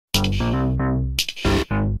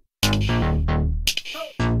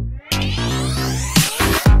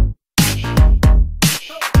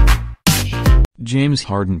James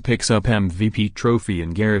Harden picks up MVP trophy in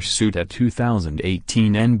garish suit at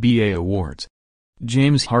 2018 NBA Awards.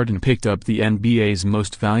 James Harden picked up the NBA's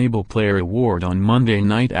Most Valuable Player award on Monday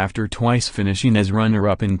night after twice finishing as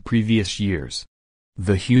runner-up in previous years.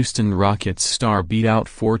 The Houston Rockets star beat out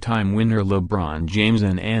four-time winner LeBron James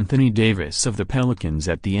and Anthony Davis of the Pelicans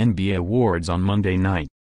at the NBA Awards on Monday night.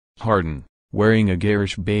 Harden, wearing a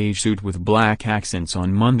garish beige suit with black accents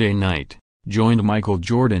on Monday night, joined Michael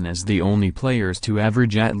Jordan as the only players to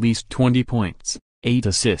average at least 20 points, 8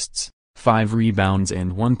 assists, 5 rebounds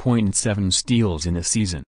and 1.7 steals in a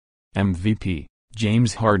season. MVP,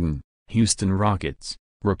 James Harden, Houston Rockets,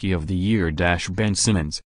 Rookie of the Year – Ben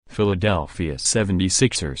Simmons, Philadelphia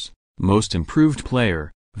 76ers, Most Improved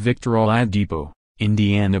Player, Victor Oladipo,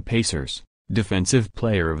 Indiana Pacers, Defensive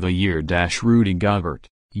Player of the Year – Rudy Gobert,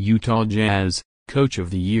 Utah Jazz, Coach of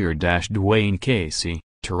the Year – Dwayne Casey,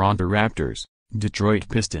 Toronto Raptors, Detroit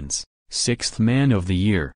Pistons, Sixth Man of the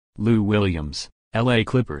Year, Lou Williams, LA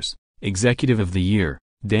Clippers, Executive of the Year,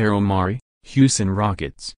 Daryl Morey, Houston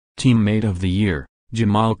Rockets, Teammate of the Year,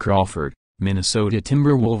 Jamal Crawford, Minnesota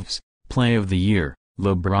Timberwolves, Play of the Year,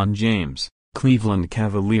 LeBron James, Cleveland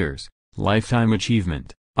Cavaliers, Lifetime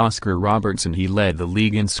Achievement, Oscar Robertson. He led the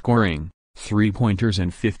league in scoring, three-pointers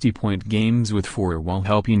and 50-point games with 4 while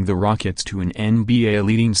helping the Rockets to an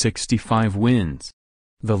NBA-leading 65 wins.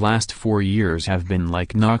 The last 4 years have been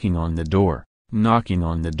like knocking on the door, knocking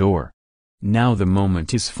on the door. Now the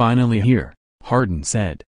moment is finally here, Harden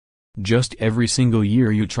said. Just every single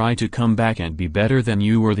year you try to come back and be better than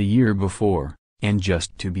you were the year before, and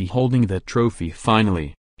just to be holding that trophy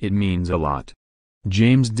finally, it means a lot.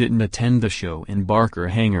 James didn't attend the show in Barker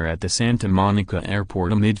Hangar at the Santa Monica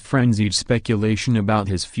airport amid frenzied speculation about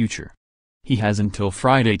his future. He has until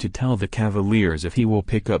Friday to tell the Cavaliers if he will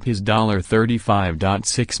pick up his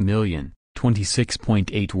 $35.6 million,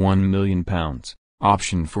 £26.81 million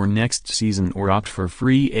option for next season or opt for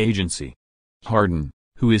free agency. Harden,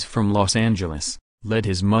 who is from Los Angeles, led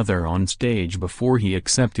his mother on stage before he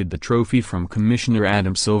accepted the trophy from Commissioner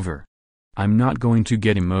Adam Silver. "I'm not going to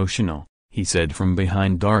get emotional," he said from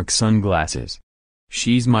behind dark sunglasses.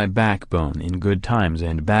 "She's my backbone in good times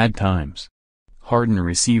and bad times." Harden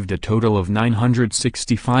received a total of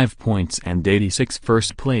 965 points and 86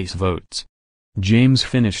 first-place votes. James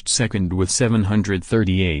finished second with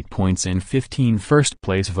 738 points and 15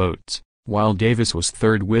 first-place votes, while Davis was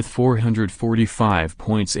third with 445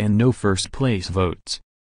 points and no first-place votes.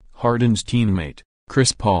 Harden's teammate,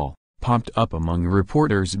 Chris Paul, popped up among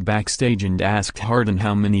reporters backstage and asked Harden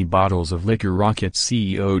how many bottles of liquor Rockets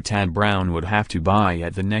CEO Tad Brown would have to buy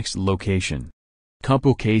at the next location.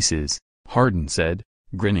 "Couple cases," Harden said,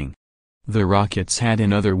 grinning. The Rockets had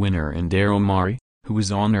another winner in Daryl Morey, who was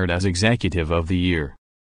honored as Executive of the Year.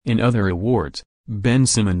 In other awards, Ben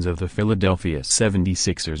Simmons of the Philadelphia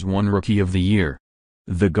 76ers won Rookie of the Year.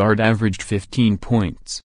 The guard averaged 15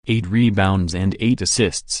 points, 8 rebounds and 8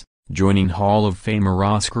 assists, joining Hall of Famer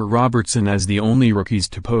Oscar Robertson as the only rookies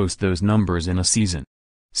to post those numbers in a season.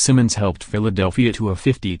 Simmons helped Philadelphia to a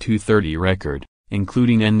 52-30 record,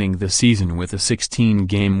 including ending the season with a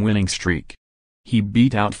 16-game winning streak. He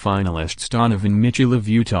beat out finalists Donovan Mitchell of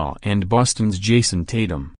Utah and Boston's Jason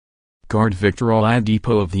Tatum. Guard Victor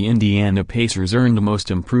Oladipo of the Indiana Pacers earned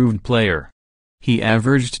Most Improved Player. He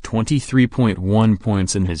averaged 23.1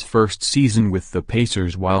 points in his first season with the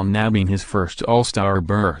Pacers while nabbing his first All-Star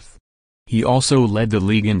berth. He also led the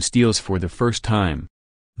league in steals for the first time.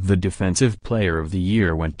 The Defensive Player of the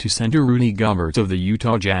Year went to center Rudy Gobert of the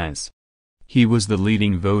Utah Jazz. He was the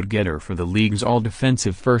leading vote-getter for the league's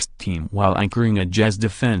all-defensive first team while anchoring a Jazz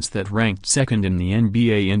defense that ranked second in the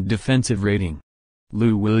NBA in defensive rating.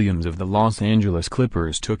 Lou Williams of the Los Angeles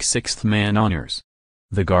Clippers took sixth-man honors.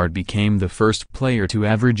 The guard became the first player to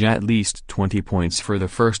average at least 20 points for the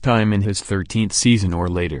first time in his 13th season or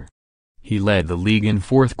later. He led the league in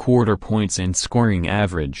fourth-quarter points and scoring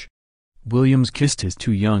average. Williams kissed his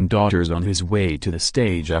 2 young daughters on his way to the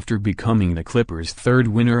stage after becoming the Clippers' third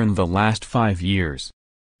winner in the last 5 years.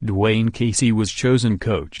 Dwayne Casey was chosen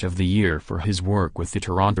Coach of the Year for his work with the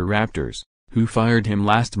Toronto Raptors, who fired him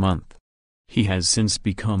last month. He has since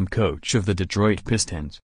become coach of the Detroit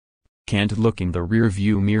Pistons. "Can't look in the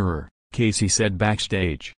rearview mirror," Casey said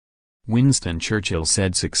backstage. Winston Churchill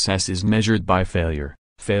said success is measured by failure,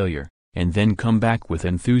 and then come back with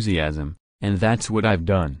enthusiasm, and that's what I've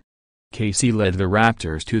done. Casey led the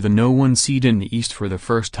Raptors to the #1 seed in the East for the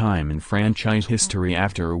first time in franchise history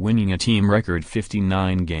after winning a team record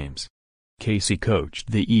 59 games. Casey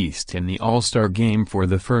coached the East in the All-Star Game for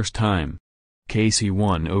the first time. Casey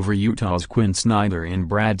won over Utah's Quinn Snyder and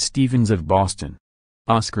Brad Stevens of Boston.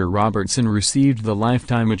 Oscar Robertson received the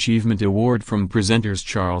Lifetime Achievement Award from presenters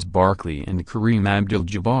Charles Barkley and Kareem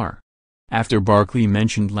Abdul-Jabbar. After Barkley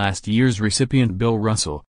mentioned last year's recipient Bill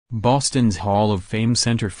Russell, Boston's Hall of Fame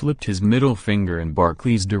center flipped his middle finger in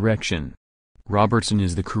Barkley's direction. Robertson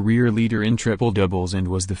is the career leader in triple-doubles and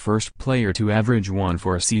was the first player to average one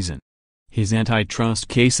for a season. His antitrust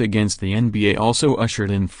case against the NBA also ushered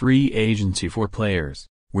in free agency for players,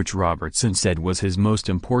 which Robertson said was his most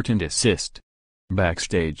important assist.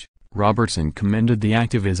 Backstage, Robertson commended the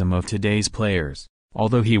activism of today's players,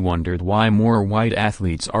 although he wondered why more white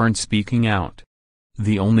athletes aren't speaking out.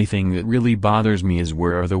 "The only thing that really bothers me is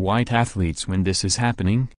where are the white athletes when this is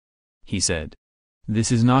happening?" he said.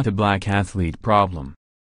 "This is not a black athlete problem.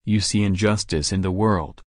 You see injustice in the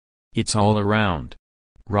world. It's all around."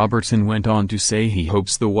 Robertson went on to say he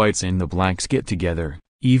hopes the whites and the blacks get together,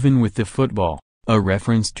 even with the football, a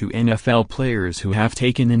reference to NFL players who have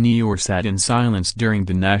taken a knee or sat in silence during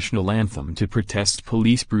the national anthem to protest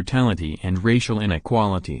police brutality and racial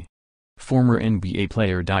inequality. Former NBA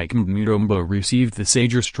player Dikembe Mutombo received the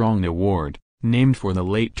Sager Strong Award, named for the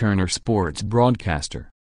late Turner sports broadcaster.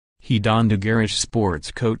 He donned a garish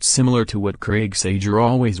sports coat similar to what Craig Sager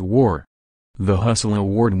always wore. The Hustle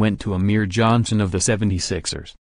Award went to Amir Johnson of the 76ers.